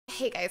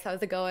Hey guys,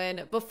 how's it going?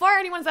 Before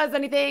anyone says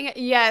anything,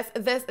 yes,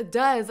 this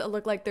does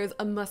look like there's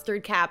a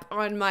mustard cap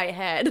on my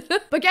head.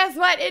 But guess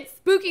what? It's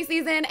spooky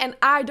season and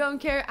I don't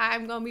care.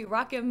 I'm gonna be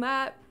rocking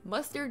my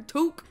mustard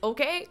toque,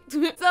 okay?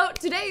 So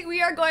today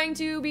we are going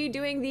to be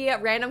doing the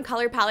random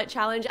color palette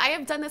challenge. I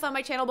have done this on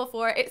my channel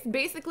before. It's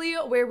basically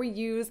where we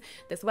use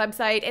this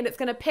website and it's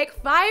gonna pick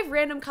 5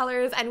 random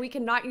colors and we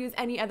cannot use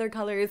any other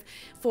colors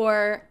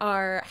for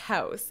our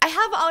house. I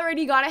have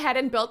already gone ahead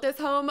and built this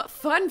home.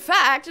 Fun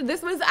fact,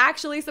 this was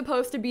actually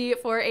supposed to be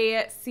for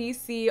a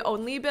CC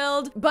only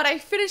build, but I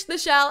finished the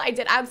shell, I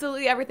did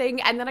absolutely everything,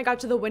 and then I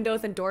got to the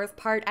windows and doors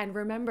part and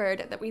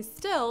remembered that we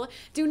still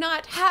do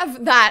not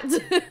have that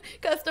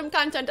custom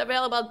content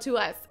available to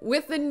us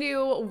with the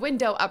new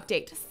window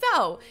update.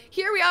 So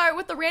here we are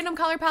with the random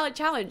color palette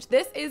challenge.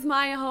 This is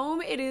my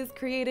home. It is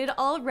created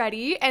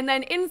already, and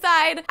then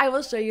inside I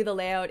will show you the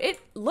layout. It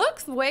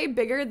looks way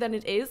bigger than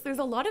it is. There's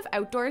a lot of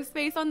outdoor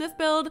space on this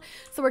build,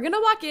 so we're gonna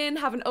walk in,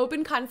 have an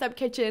open concept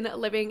kitchen,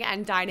 living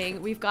and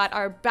dining. We've got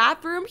our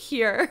bathroom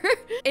here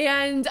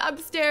and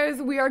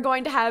upstairs we are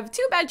going to have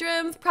 2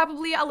 bedrooms,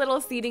 probably a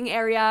little seating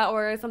area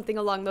or something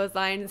along those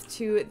lines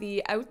to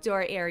the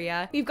outdoor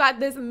area. We've got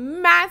this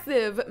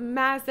massive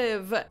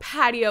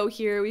patio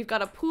here. We've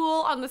got a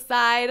pool on the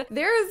side.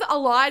 There's a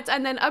lot,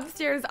 and then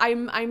upstairs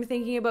I'm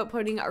thinking about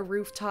putting a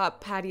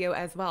rooftop patio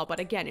as well, but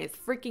again, it's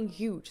freaking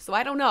huge, so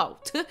I don't know.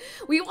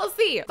 We will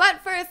see. But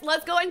first,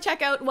 let's go and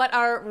check out what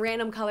our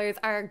random colors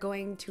are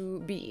going to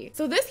be.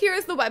 So this here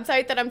is the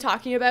website that I'm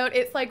talking about.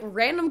 It's like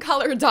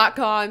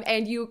randomcolor.com,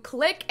 and you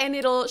click and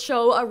it'll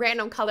show a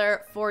random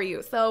color for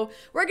you. So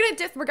we're gonna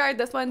disregard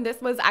this one.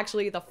 This was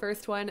actually the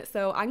first one,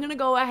 so I'm gonna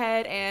go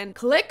ahead and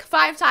click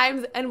 5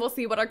 times and we'll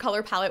see what our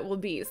color palette will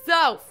be.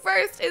 So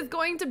first is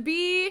going to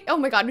be, oh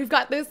my god, we've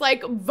got this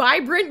like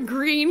vibrant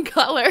green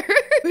color.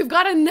 We've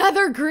got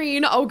another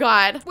green, oh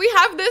god. We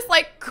have this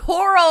like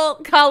coral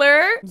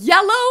color,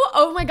 yellow,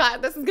 oh my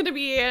god, this is gonna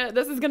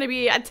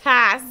be a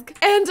task.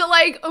 And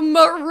like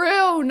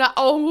maroon,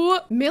 oh.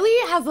 Millie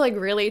has like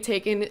really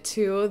taken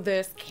to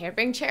this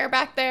camping chair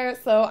back there,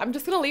 so I'm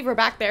just gonna leave her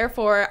back there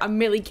for a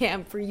Millie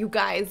camp for you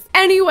guys.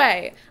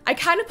 Anyway, I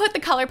kind of put the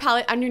color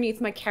palette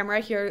underneath my camera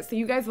here so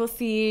you guys will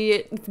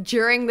see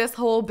during this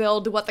whole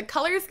build what the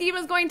color scheme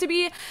is going to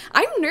be.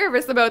 I'm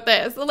nervous about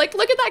this. Like,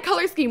 look at that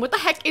color scheme. What the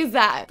heck is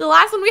that? The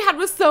last one we had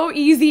was so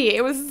easy.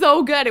 It was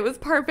so good. It was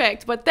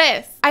perfect. But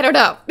this, I don't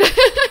know.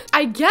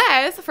 I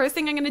guess first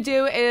thing I'm gonna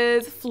do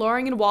is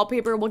flooring and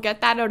wallpaper. We'll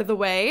get that out of the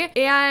way.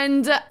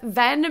 And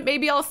then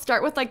maybe I'll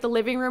start with like the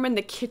living room and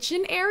the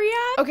kitchen area.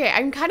 Okay,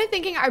 I'm kind of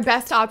thinking our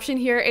best option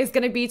here is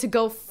gonna be to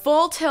go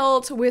full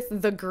tilt with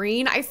the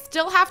green. I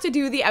still have to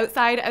do the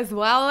outside as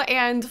well,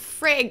 and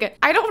frig,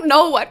 I don't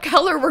know what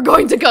color we're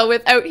going to go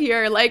with out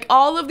here. Like,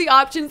 all of the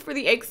options for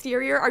the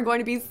exterior are going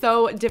to be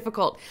so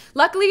difficult.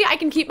 Luckily, I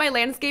can keep my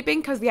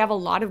landscaping because we have a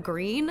lot of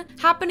green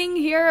happening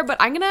here, but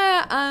I'm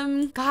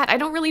gonna, God, I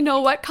don't really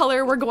know what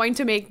color we're going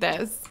to make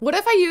this. What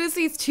if I use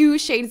these 2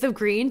 shades of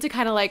green to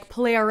kind of like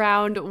play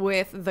around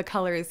with the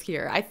colors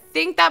here? I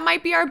think that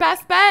might be our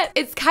best bet.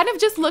 It's kind of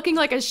just looking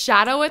like a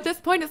shadow at this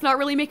point. It's not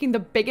really making the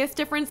biggest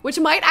difference, which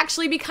might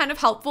actually be kind of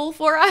helpful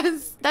for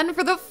us. Then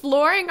for the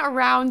flooring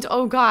around,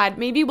 oh god,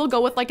 maybe we'll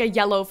go with like a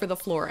yellow for the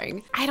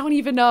flooring. I don't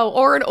even know.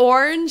 Or an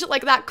orange,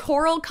 like that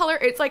coral color.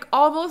 It's like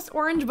almost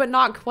orange, but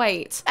not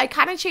quite. I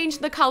kind of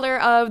changed the color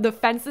of the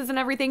fences and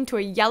everything to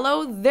a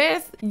yellow.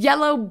 This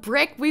yellow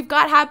brick we've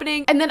got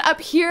happening. And then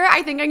up here,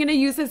 I think I'm gonna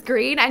use this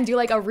green and do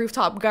like a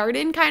rooftop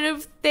garden kind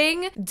of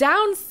thing.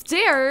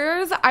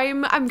 Downstairs,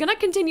 I'm gonna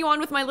continue on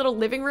with my little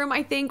living room.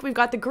 I think we've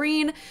got the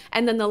green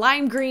and then the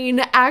lime green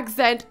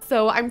accent.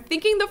 So I'm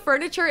thinking the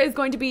furniture is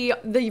going to be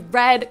the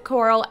red,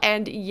 coral,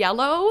 and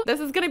yellow. This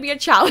is gonna be a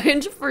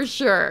challenge for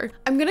sure.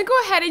 I'm gonna go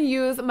ahead and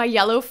use my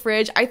yellow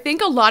fridge. I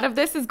think a lot of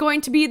this is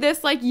going to be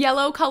this like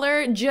yellow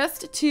color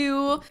just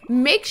to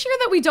make sure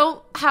that we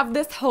don't have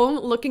this home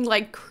looking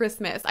like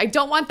Christmas. I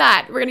don't want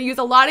that. We're gonna use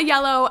a lot of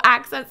yellow.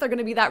 Accents are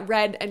gonna be that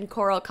red and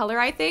coral color,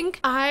 I think.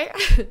 I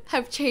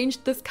have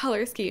changed this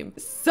color scheme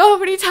so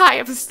many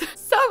times.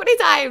 So many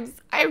times.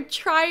 I'm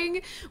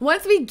trying.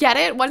 Once we get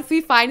it, once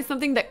we find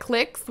something that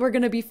clicks, we're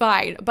gonna be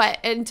fine. But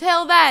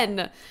until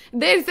then,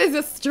 this is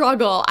a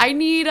struggle. I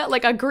need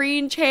like a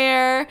green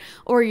chair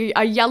or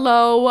a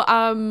yellow,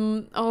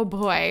 oh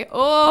boy.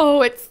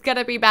 Oh, it's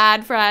gonna be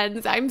bad,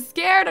 friends. I'm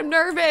scared, I'm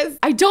nervous.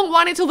 I don't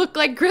want it to look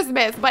like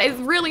Christmas, but it's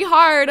really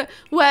hard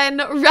when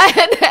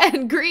red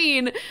and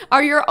green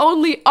are your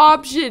only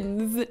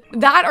options.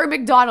 That or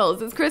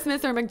McDonald's. It's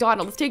Christmas or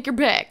McDonald's. Take your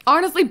pick.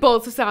 Honestly,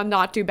 both sound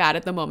not too bad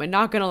at the moment,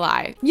 not gonna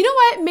lie. You know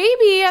what?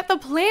 Maybe the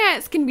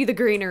plants can be the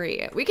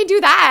greenery. We could do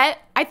that.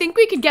 I think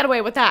we could get away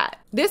with that.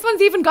 This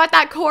one's even got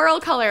that coral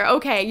color.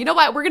 Okay, you know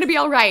what? We're gonna be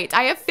all right.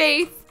 I have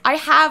faith. I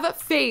have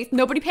faith.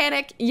 Nobody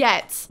panic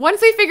yet.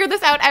 Once we figure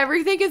this out,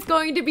 everything is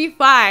going to be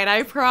fine.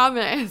 I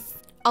promise.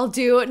 I'll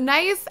do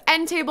nice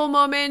end table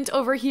moment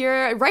over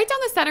here. Right down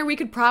the center, we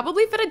could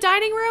probably fit a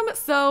dining room.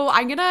 So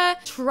I'm gonna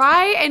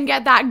try and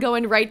get that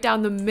going right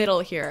down the middle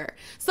here.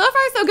 So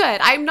far, so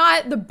good. I'm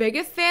not the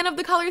biggest fan of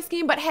the color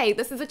scheme, but hey,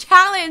 this is a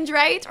challenge,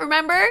 right?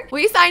 Remember?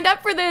 We signed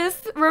up for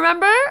this,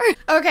 remember?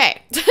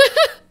 Okay.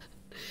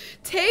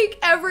 Take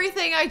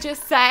everything I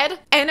just said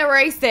and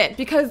erase it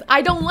because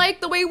I don't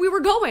like the way we were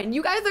going.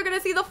 You guys are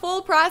gonna see the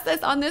full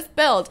process on this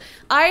build.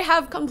 I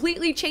have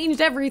completely changed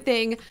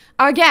everything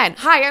again.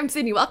 Hi, I'm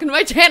Sydney. Welcome to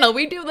my channel.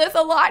 We do this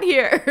a lot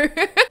here.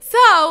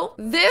 So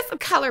this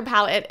color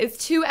palette is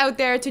too out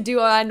there to do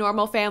a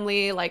normal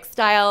family like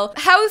style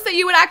house that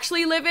you would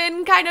actually live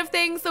in kind of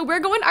thing. So we're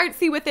going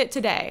artsy with it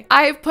today.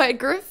 I've put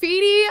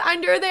graffiti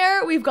under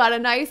there. We've got a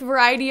nice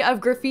variety of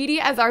graffiti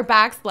as our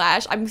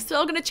backsplash. I'm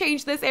still gonna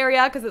change this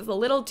area because it's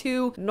a little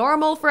too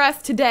normal for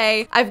us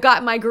today. I've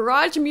got my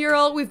garage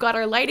mural. We've got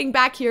our lighting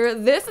back here.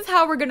 This is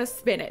how we're gonna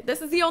spin it.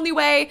 This is the only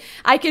way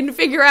I can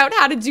figure out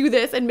how to do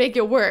this and make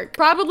it work.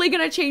 Probably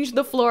gonna change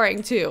the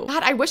flooring too.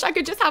 God, I wish I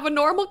could just have a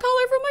normal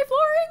color for my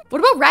flooring. What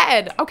about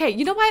red? Okay,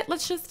 you know what?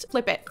 Let's just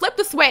flip it. Flip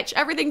the switch.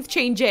 Everything's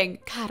changing.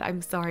 God,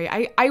 I'm sorry.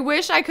 I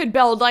wish I could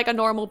build like a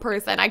normal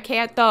person. I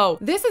can't though.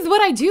 This is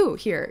what I do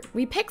here.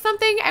 We pick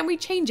something and we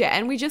change it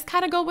and we just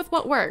kind of go with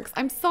what works.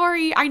 I'm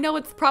sorry. I know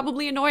it's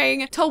probably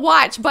annoying to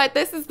watch, but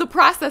this is the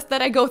process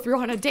that I go through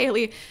on a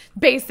daily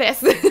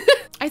basis.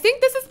 I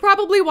think this is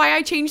probably why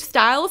I change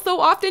styles so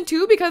often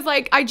too, because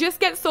like I just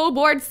get so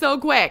bored so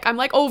quick. I'm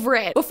like over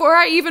it. Before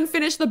I even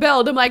finish the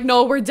build, I'm like,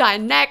 no, we're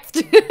done.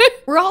 Next.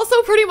 We're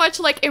also pretty much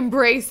like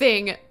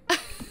embracing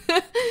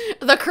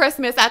the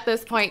Christmas at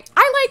this point.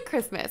 I like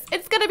Christmas.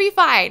 It's gonna be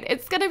fine.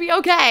 It's gonna be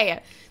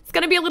okay. It's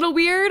gonna be a little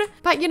weird,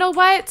 but you know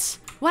what?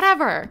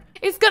 Whatever.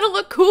 It's gonna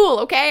look cool,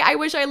 okay? I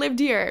wish I lived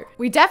here.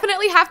 We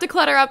definitely have to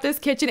clutter up this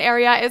kitchen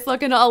area. It's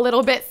looking a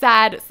little bit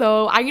sad.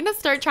 So I'm gonna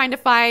start trying to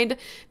find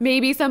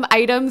maybe some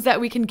items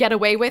that we can get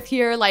away with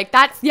here. Like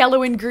that's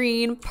yellow and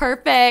green,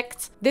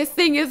 perfect. This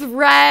thing is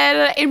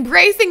red,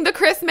 embracing the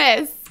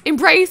Christmas.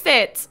 Embrace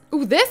it.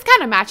 Ooh, this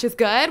kind of matches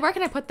good. Where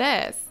can I put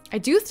this? I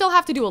do still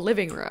have to do a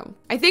living room.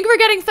 I think we're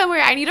getting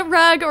somewhere. I need a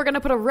rug. We're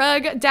gonna put a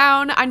rug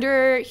down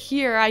under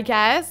here, I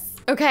guess.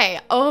 Okay,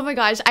 oh my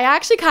gosh, I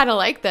actually kind of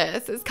like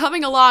this. It's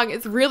coming along.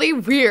 It's really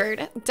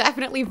weird.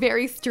 Definitely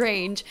very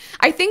strange.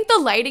 I think the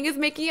lighting is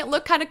making it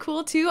look kind of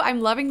cool too. I'm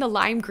loving the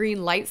lime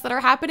green lights that are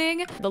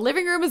happening. The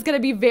living room is gonna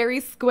be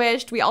very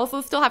squished. We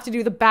also still have to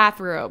do the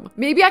bathroom.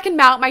 Maybe I can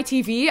mount my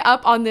TV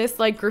up on this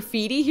like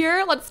graffiti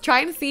here. Let's try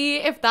and see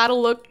if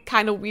that'll look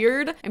kind of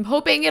weird. I'm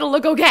hoping it'll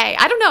look okay.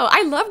 I don't know.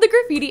 I love the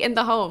graffiti in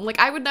the home. Like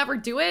I would never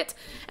do it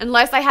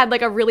unless I had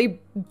like a really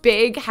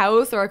big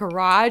house or a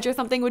garage or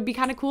something would be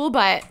kind of cool,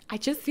 but I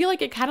just feel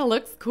like it kind of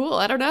looks cool.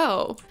 I don't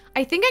know.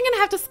 I think I'm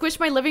gonna have to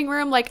squish my living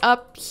room like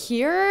up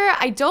here.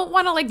 I don't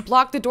want to like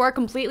block the door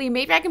completely.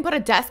 Maybe I can put a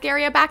desk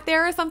area back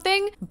there or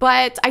something,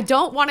 but I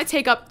don't want to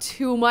take up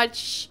too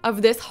much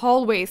of this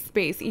hallway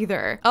space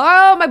either.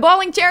 Oh, my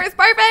bowling chair is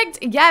perfect.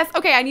 Yes.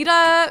 Okay,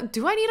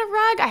 do I need a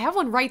rug? I have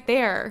one right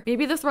there.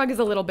 Maybe this rug is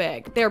a little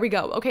big. There we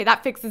go. Okay,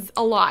 that fixes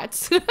a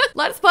lot.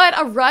 Let's put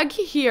a rug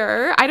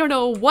here. I don't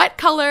know what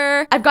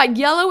color. I've got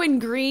yellow and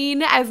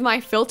green as my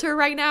filter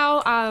right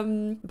now,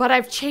 but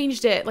I've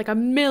changed it like a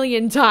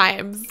million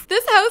times.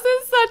 This house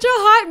is such a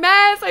hot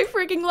mess. I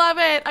freaking love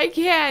it. I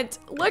can't.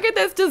 Look at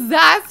this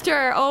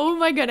disaster. Oh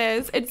my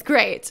goodness. It's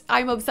great.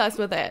 I'm obsessed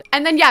with it.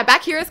 And then yeah,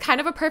 back here is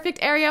kind of a perfect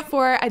area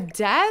for a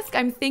desk.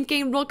 I'm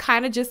thinking we'll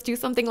kind of just do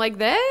something like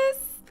this.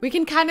 We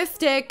can kind of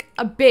stick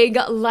a big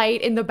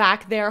light in the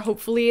back there.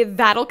 Hopefully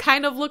that'll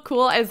kind of look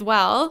cool as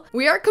well.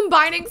 We are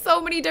combining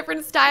so many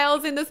different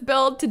styles in this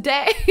build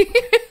today.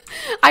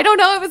 I don't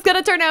know if it's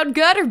gonna turn out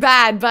good or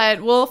bad,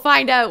 but we'll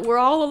find out. We're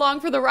all along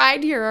for the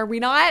ride here, are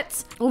we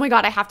not? Oh my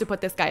God, I have to put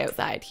this guy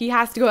outside. He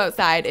has to go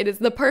outside. It is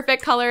the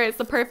perfect color. It's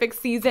the perfect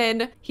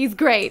season. He's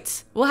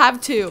great. We'll have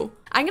two.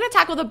 I'm gonna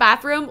tackle the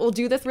bathroom. We'll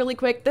do this really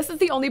quick. This is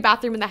the only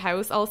bathroom in the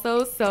house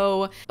also,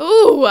 so,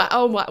 ooh,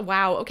 oh,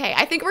 wow, okay.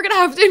 I think we're gonna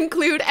have to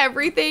include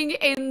everything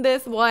in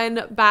this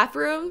one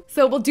bathroom.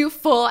 So we'll do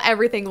full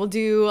everything. We'll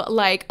do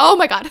like, oh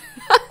my God.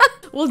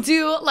 We'll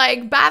do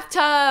like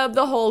bathtub,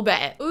 the whole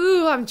bit.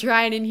 Ooh, I'm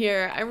trying in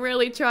here. I'm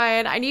really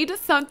trying. I need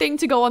something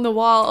to go on the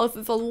walls.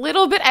 It's a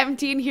little bit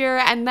empty in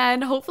here, and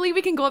then hopefully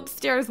we can go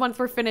upstairs once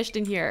we're finished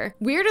in here.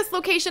 Weirdest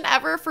location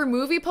ever for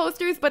movie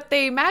posters, but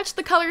they match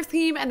the color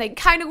scheme and they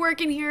kind of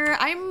work in here.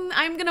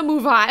 I'm gonna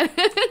move on.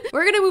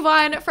 We're gonna move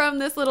on from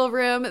this little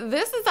room.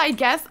 This is, I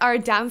guess, our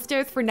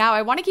downstairs for now.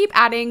 I want to keep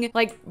adding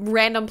like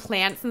random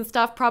plants and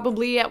stuff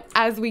probably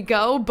as we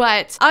go,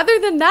 but other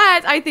than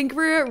that, I think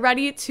we're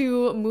ready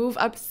to move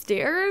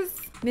upstairs.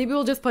 Maybe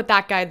we'll just put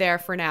that guy there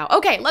for now.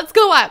 Okay, let's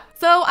go up.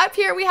 So up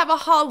here we have a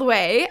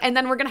hallway, and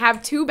then we're gonna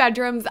have 2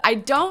 bedrooms. I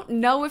don't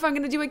know if I'm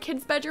gonna do a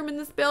kid's bedroom in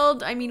this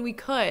build. I mean, we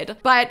could,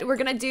 but we're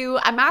gonna do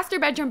a master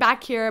bedroom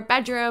back here,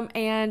 bedroom,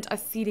 and a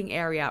seating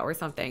area or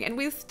something. And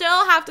we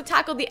still have to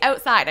tackle the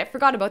outside. I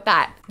forgot about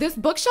that. This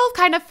bookshelf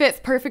kind of fits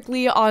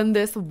perfectly on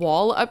this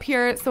wall up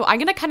here. So I'm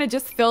gonna kind of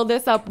just fill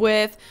this up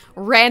with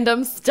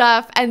random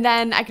stuff. And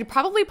then I could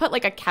probably put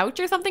like a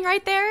couch or something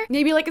right there.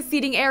 Maybe like a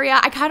seating area.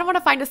 I kind of want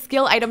to find a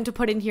skill item to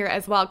put in here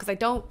as well, because I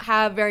don't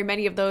have very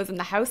many of those in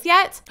the house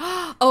yet.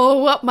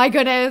 Oh my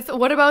goodness.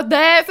 What about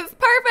this? It's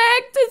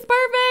perfect. It's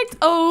perfect.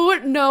 Oh,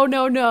 no,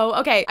 no, no.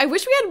 Okay. I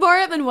wish we had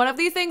more than one of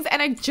these things.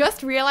 And I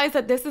just realized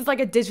that this is like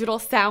a digital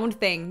sound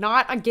thing,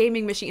 not a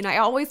gaming machine. I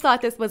always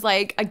thought this was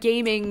like a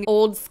gaming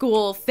old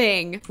school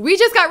thing. We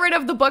just got rid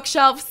of the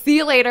bookshelf. See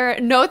you later.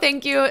 No,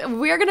 thank you.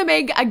 We're going to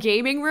make a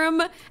gaming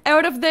room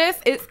out of this.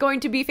 It's going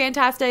to be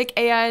fantastic.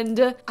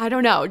 And I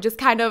don't know, just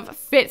kind of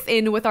fits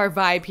in with our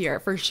vibe here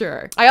for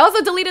sure. I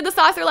also deleted the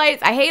saucer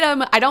lights. I hate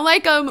them. I don't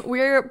like them.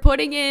 We're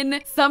putting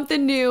in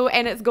something new,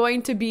 and it's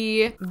going to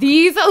be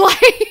these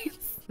lights.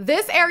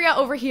 This area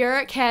over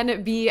here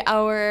can be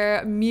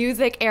our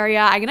music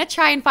area. I'm gonna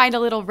try and find a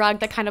little rug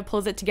that kind of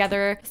pulls it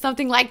together.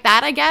 Something like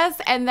that, I guess.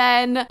 And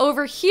then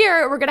over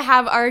here, we're gonna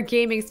have our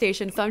gaming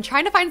station. So I'm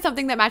trying to find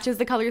something that matches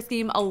the color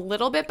scheme a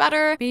little bit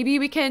better. Maybe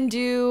we can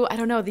do, I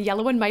don't know, the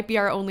yellow one might be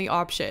our only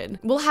option.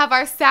 We'll have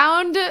our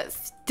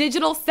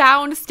digital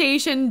sound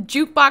station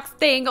jukebox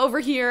thing over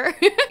here.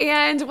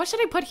 And what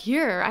should I put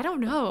here? I don't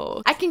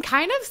know. I can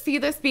kind of see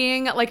this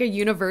being like a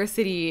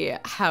university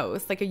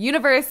house, like a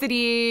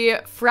university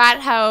frat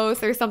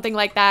house or something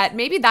like that.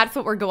 Maybe that's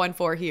what we're going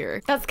for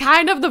here. That's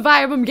kind of the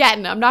vibe I'm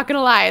getting. I'm not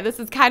gonna lie. This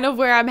is kind of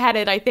where I'm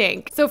headed, I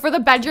think. So for the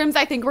bedrooms,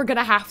 I think we're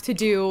gonna have to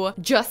do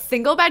just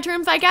single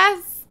bedrooms, I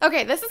guess.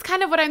 Okay, this is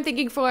kind of what I'm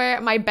thinking for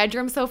my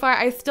bedroom so far.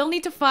 I still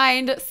need to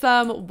find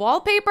some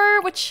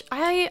wallpaper, which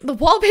the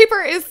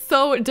wallpaper is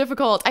so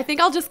difficult. I think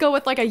I'll just go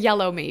with like a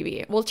yellow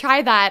maybe. We'll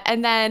try that.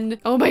 And then,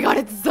 oh my God,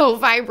 it's so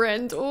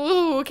vibrant.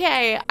 Ooh,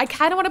 okay. I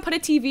kind of want to put a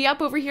TV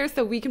up over here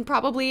so we can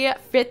probably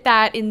fit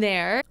that in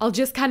there. I'll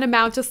just kind of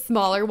mount a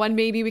smaller one.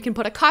 Maybe we can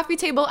put a coffee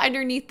table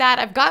underneath that.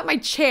 I've got my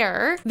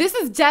chair. This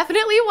is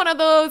definitely one of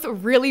those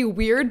really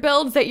weird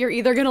builds that you're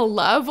either gonna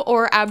love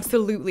or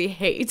absolutely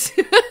hate.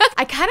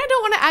 I kind of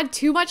don't want to add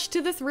too much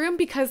to this room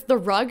because the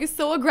rug is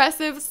so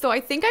aggressive. So I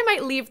think I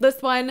might leave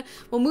this one.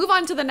 We'll move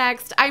on to the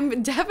next.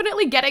 I'm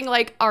definitely getting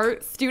like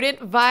art student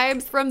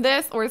vibes from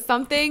this or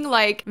something,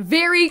 like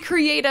very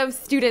creative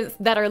students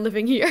that are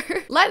living here.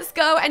 Let's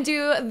go and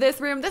do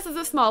this room. This is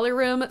a smaller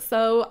room.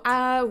 So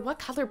what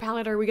color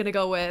palette are we gonna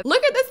go with?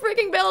 Look at this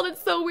freaking build.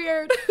 It's so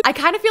weird. I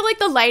kind of feel like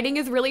the lighting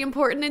is really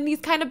important in these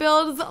kind of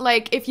builds.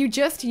 Like if you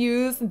just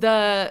use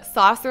the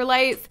saucer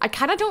lights, I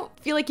kind of don't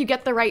feel like you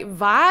get the right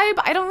vibe.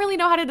 I don't really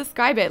know how to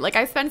describe it. Like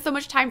I spend so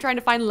much time trying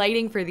to find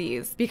lighting for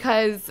these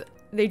because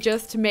they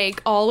just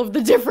make all of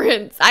the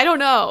difference. I don't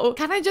know.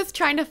 Kind of just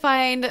trying to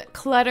find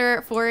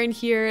clutter for in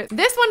here.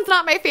 This one's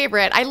not my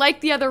favorite. I like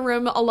the other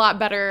room a lot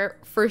better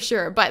for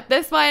sure, but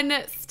this one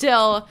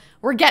still,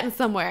 we're getting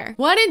somewhere.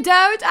 When in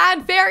doubt,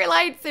 add fairy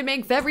lights. It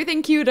makes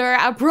everything cuter,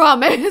 I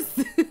promise.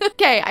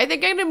 Okay, I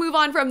think I'm gonna move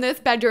on from this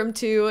bedroom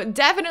to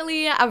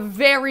definitely a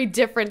very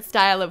different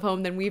style of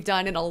home than we've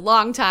done in a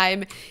long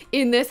time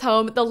in this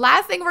home. The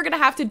last thing we're gonna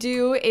have to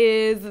do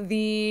is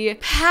the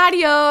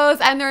patios,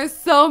 and there's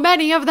so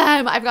many of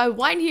them. I've got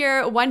one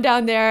here, one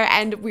down there,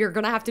 and we're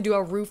gonna have to do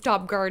a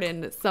rooftop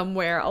garden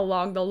somewhere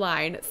along the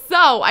line.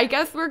 So I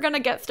guess we're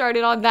gonna get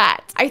started on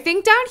that. I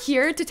think down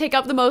here to take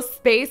up the most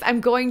space, I'm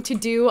going to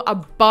do a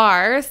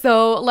bar.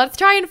 So let's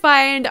try and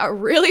find a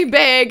really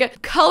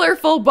big,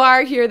 colorful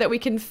bar here that we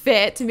can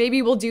fit.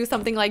 Maybe we'll do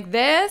something like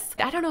this.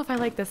 I don't know if I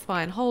like this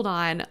one. Hold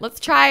on. Let's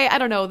try, I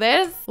don't know,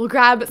 this. We'll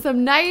grab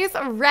some nice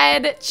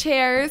red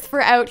chairs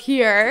for out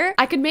here.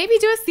 I could maybe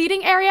do a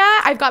seating area.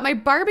 I've got my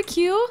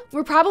barbecue.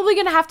 We're probably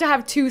gonna have to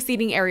have 2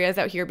 seating areas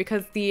out here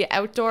because the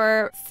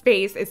outdoor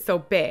space is so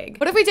big.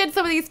 What if we did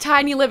some of these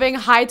tiny living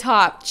high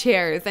top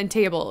chairs and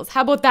tables?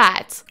 How about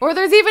that? Or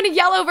there's even a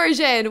yellow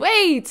version.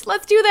 Wait,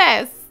 let's do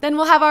this. Then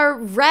we'll have our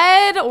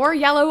red or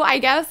yellow, I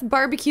guess,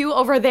 barbecue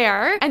over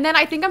there. And then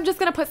I think I'm just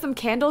gonna put some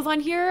candles on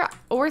here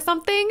or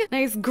something.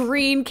 Nice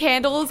green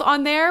candles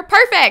on there.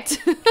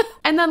 Perfect.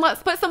 And then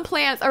let's put some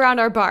plants around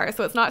our bar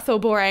so it's not so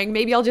boring.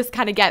 Maybe I'll just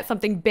kind of get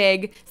something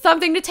big,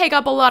 something to take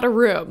up a lot of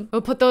room.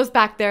 We'll put those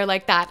back there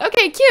like that.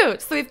 Okay,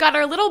 cute. So we've got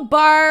our little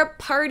bar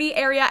party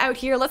area out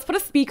here. Let's put a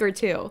speaker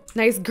too.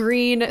 Nice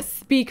green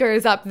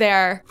speakers up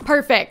there.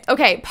 Perfect.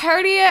 Okay,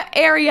 party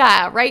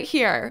area right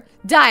here.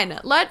 Done.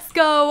 Let's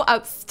go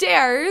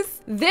upstairs.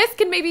 This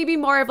can maybe be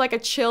more of like a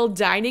chill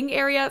dining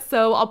area.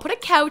 So I'll put a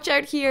couch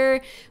out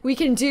here. We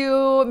can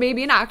do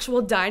maybe an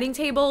actual dining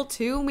table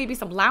too. Maybe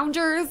some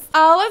loungers.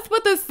 Let's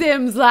put the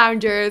Sims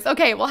loungers.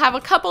 Okay, we'll have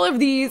a couple of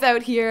these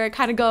out here,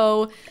 kind of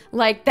go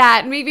like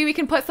that. Maybe we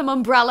can put some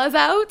umbrellas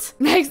out.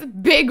 Nice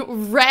big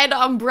red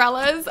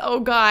umbrellas. Oh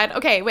God.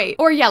 Okay, wait.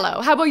 Or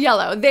yellow. How about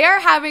yellow? They're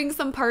having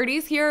some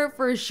parties here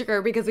for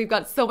sure because we've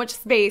got so much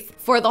space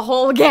for the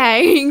whole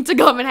gang to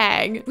come and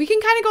hang. We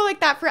can kind of go like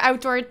that for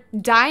outdoor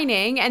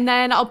dining, and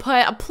then I'll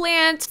put a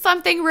plant,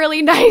 something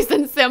really nice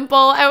and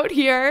simple out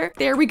here.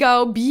 There we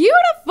go.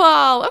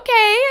 Beautiful.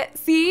 Okay,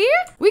 see?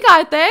 We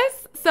got this.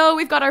 So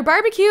we've got our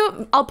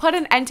barbecue. I'll put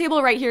an end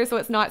table right here so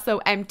it's not so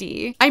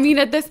empty. I mean,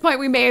 at this point,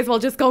 we may as well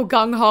just go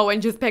gung-ho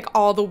and just pick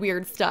all the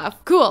weird stuff.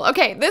 Cool.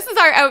 Okay, this is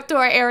our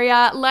outdoor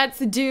area. Let's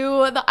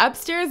do the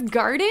upstairs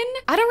garden.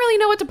 I don't really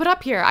know what to put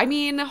up here. I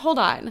mean, hold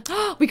on.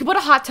 We could put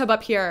a hot tub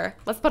up here.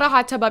 Let's put a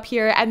hot tub up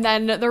here, and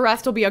then the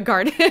rest will be a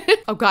garden.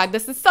 Oh God,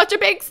 this is such a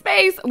big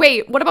space.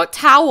 Wait, what about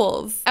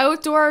towels?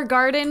 Outdoor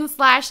garden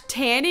 /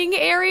 tanning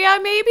area,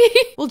 maybe?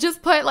 We'll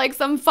just put like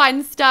some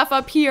fun stuff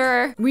up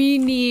here. We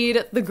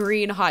need the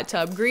green hot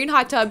tub. Green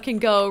hot tub can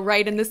go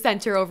right in the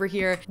center over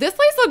here. This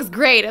place looks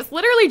great. It's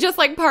literally just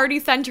like party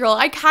central.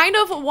 I kind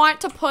of want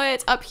to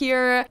put up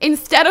here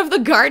instead of the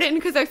garden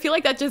because I feel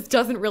like that just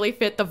doesn't really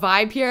fit the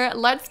vibe here.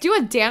 Let's do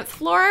a dance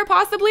floor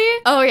possibly.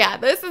 Oh yeah,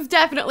 this is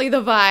definitely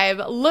the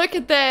vibe. Look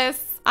at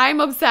this. I'm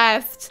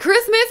obsessed.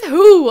 Christmas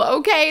who?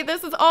 Okay,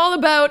 this is all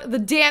about the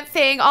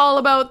dancing, all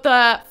about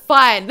the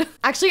fun.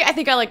 Actually, I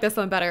think I like this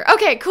one better.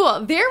 Okay,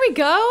 cool. There we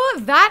go.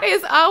 That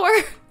is our...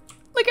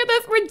 Look at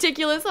this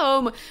ridiculous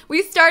home.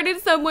 We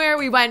started somewhere,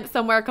 we went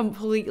somewhere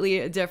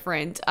completely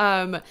different.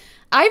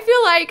 I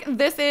feel like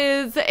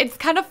it's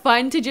kind of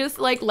fun to just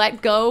like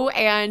let go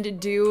and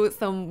do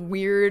some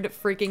weird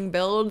freaking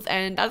builds,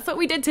 and that's what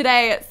we did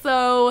today.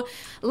 So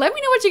let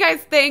me know what you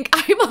guys think.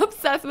 I'm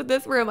obsessed with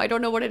this room. I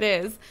don't know what it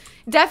is.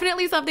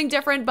 Definitely something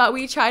different, but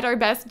we tried our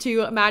best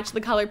to match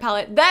the color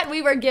palette that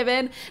we were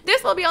given.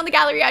 This will be on the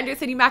gallery under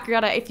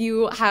Sydneymacoretta if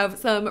you have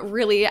some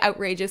really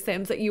outrageous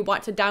Sims that you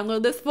want to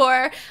download this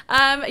for.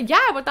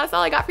 Yeah, but that's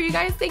all I got for you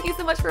guys. Thank you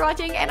so much for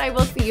watching, and I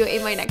will see you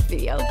in my next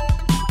video.